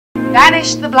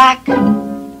Banish the black,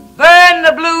 burn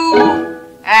the blue,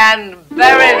 and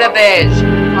bury the beige.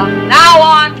 From now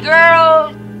on,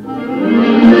 girl,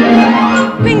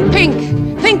 think pink.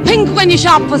 Think pink when you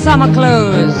shop for summer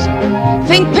clothes.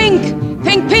 Think pink.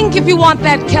 Think pink if you want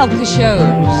that kelp that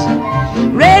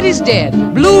shows. Red is dead,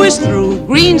 blue is through,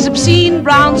 green's obscene,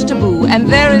 brown's taboo, and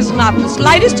there is not the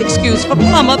slightest excuse for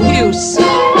plum abuse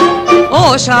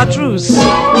or chartreuse.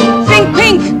 Think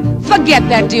pink. Forget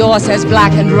that Dior says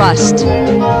black and rust.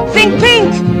 Think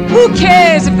pink. Who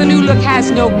cares if the new look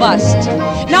has no bust?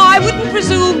 Now, I wouldn't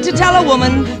presume to tell a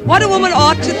woman what a woman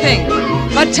ought to think,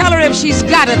 but tell her if she's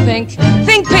gotta think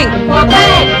pink. For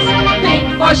bags,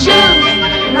 pink for shoes,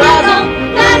 razzle,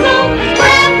 dazzle,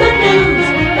 spread the news.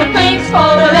 The pink's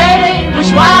for the lady,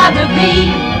 bourgeois de vie.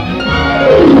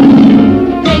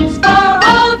 Pink's for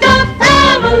all the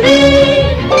family.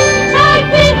 Try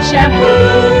pink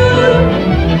shampoo,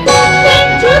 pink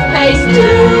toothpaste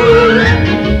too.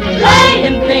 Play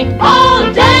in pink all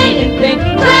day in pink,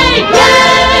 play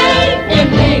in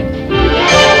pink.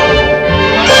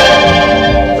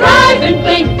 Thrive in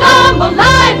pink, come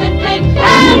alive in pink,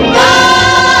 and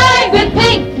dive in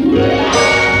pink.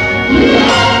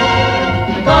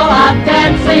 Go out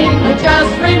dancing, but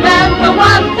just remember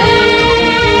one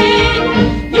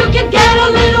thing. You can get a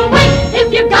little wink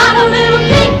if you got a little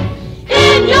pink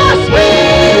in your swing.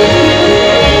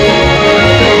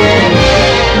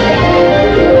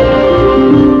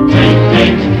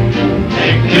 Pink,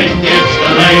 it's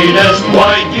the latest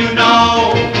white you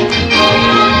know.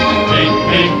 Pink,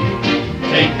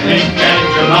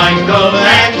 and your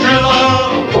Michelangelo.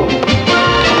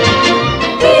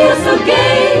 Feel so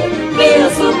gay, feel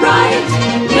so bright,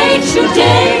 makes your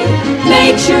day,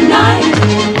 makes your night.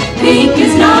 Pink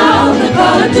is now the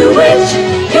color to which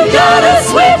you gotta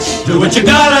switch. Do what you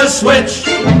gotta switch.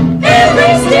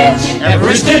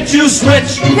 Every stitch You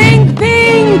switch. Think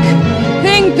pink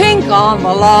on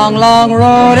the long, long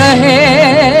road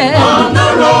ahead. on the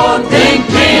road. Think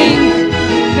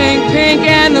pink,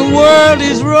 and the world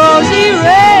is rosy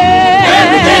red.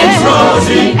 Everything's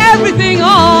rosy. Everything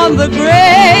on the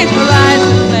great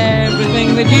horizon,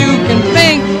 everything that you can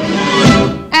think,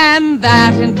 and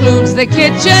that includes the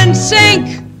kitchen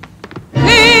sink.